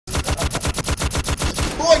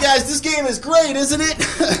Boy, guys, this game is great, isn't it?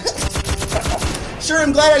 Sure,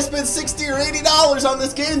 I'm glad I spent $60 or $80 on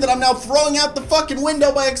this game that I'm now throwing out the fucking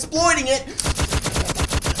window by exploiting it.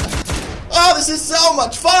 Oh, this is so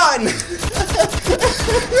much fun!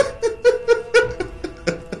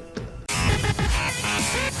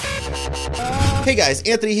 Hey guys,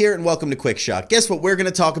 Anthony here and welcome to Quick Shot. Guess what we're going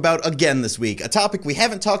to talk about again this week? A topic we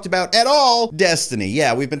haven't talked about at all, Destiny.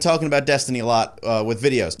 Yeah, we've been talking about Destiny a lot with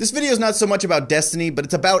videos. This video is not so much about Destiny, but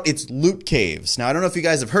it's about its loot caves. Now, I don't know if you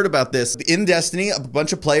guys have heard about this. In Destiny, a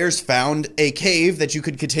bunch of players found a cave that you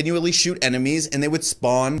could continually shoot enemies and they would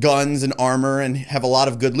spawn guns and armor and have a lot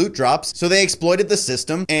of good loot drops. So they exploited the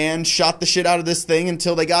system and shot the shit out of this thing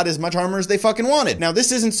until they got as much armor as they fucking wanted. Now,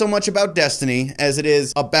 this isn't so much about Destiny as it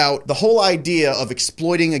is about the whole idea of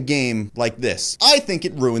exploiting a game like this. I think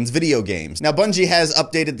it ruins video games. Now, Bungie has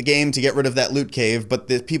updated the game to get rid of that loot cave, but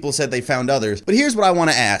the people said they found others. But here's what I want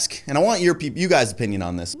to ask, and I want you guys' opinion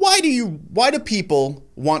on this. Why do people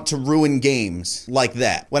want to ruin games like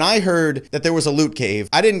that? When I heard that there was a loot cave,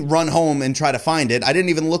 I didn't run home and try to find it. I didn't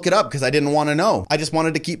even look it up because I didn't want to know. I just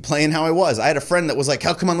wanted to keep playing how I was. I had a friend that was like,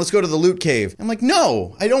 "Hell, come on, let's go to the loot cave." I'm like,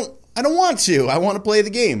 no, I don't want to. I want to play the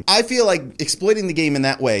game. I feel like exploiting the game in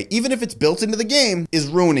that way, even if it's built into the game, is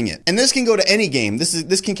ruining it. And this can go to any game.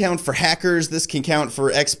 This can count for hackers. This can count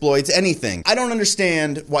for exploits, anything. I don't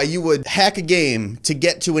understand why you would hack a game to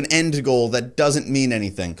get to an end goal that doesn't mean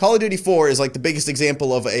anything. Call of Duty 4 is like the biggest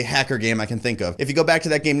example of a hacker game I can think of. If you go back to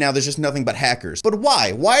that game now, there's just nothing but hackers. But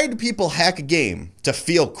why? Why do people hack a game? To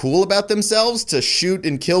feel cool about themselves? To shoot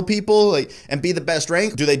and kill people and be the best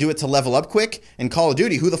rank? Do they do it to level up quick? In Call of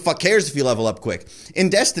Duty, who the fuck cares if you level up quick? In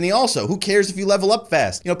Destiny also, who cares if you level up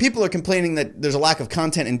fast? You know, people are complaining that there's a lack of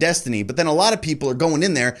content in Destiny, but then a lot of people are going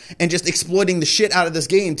in there and just exploiting the shit out of this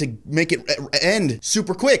game to make it end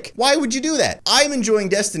super quick. Why would you do that? I'm enjoying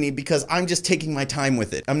Destiny because I'm just taking my time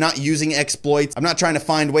with it. I'm not using exploits. I'm not trying to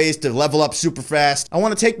find ways to level up super fast. I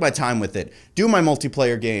want to take my time with it. Do my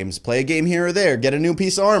multiplayer games. Play a game here or there. Get a new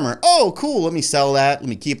piece of armor. Oh, cool. Let me sell that. Let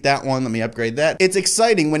me keep that one. Let me upgrade that. It's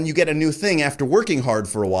exciting when you get a new thing after working hard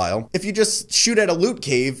for a while. If you just shoot at a loot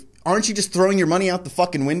cave, aren't you just throwing your money out the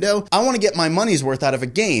fucking window? I want to get my money's worth out of a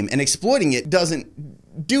game, and exploiting it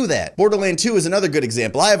doesn't do that. Borderlands 2 is another good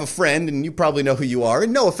example. I have a friend, and you probably know who you are,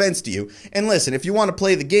 and no offense to you. And listen, if you want to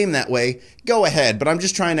play the game that way, go ahead, but I'm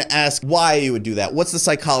just trying to ask why you would do that. What's the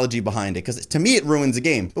psychology behind it? Because to me, it ruins the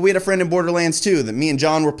game. But we had a friend in Borderlands 2 that me and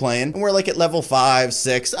John were playing, and we're like at level 5,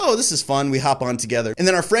 6. Oh, this is fun. We hop on together. And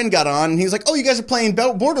then our friend got on, and he was like, oh, you guys are playing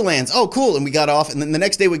Borderlands. Oh, cool. And we got off, and then the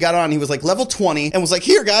next day we got on, and he was like level 20, and was like,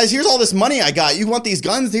 here, guys, here's all this money I got. You want these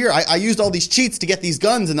guns? Here, I used all these cheats to get these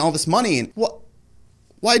guns and all this money. And what?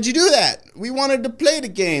 Why'd you do that? We wanted to play the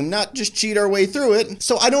game, not just cheat our way through it.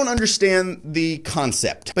 So I don't understand the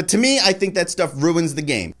concept. But to me, I think that stuff ruins the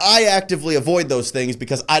game. I actively avoid those things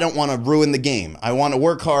because I don't want to ruin the game. I want to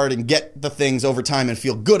work hard and get the things over time and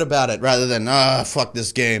feel good about it rather than, fuck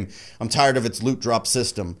this game. I'm tired of its loot drop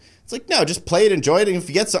system. It's like, no, just play it, enjoy it, and if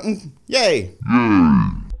you get something, yay.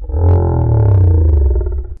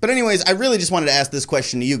 But anyways, I really just wanted to ask this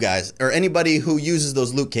question to you guys, or anybody who uses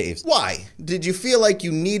those loot caves. Why? Did you feel like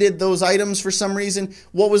you needed those items for some reason?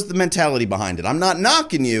 What was the mentality behind it? I'm not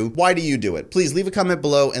knocking you. Why do you do it? Please leave a comment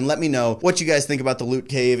below and let me know what you guys think about the loot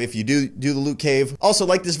cave, if you do the loot cave. Also,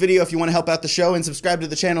 like this video if you want to help out the show, and subscribe to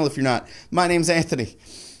the channel if you're not. My name's Anthony,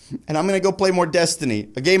 and I'm going to go play more Destiny,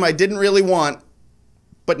 a game I didn't really want,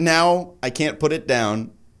 but now I can't put it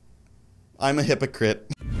down. I'm a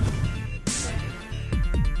hypocrite.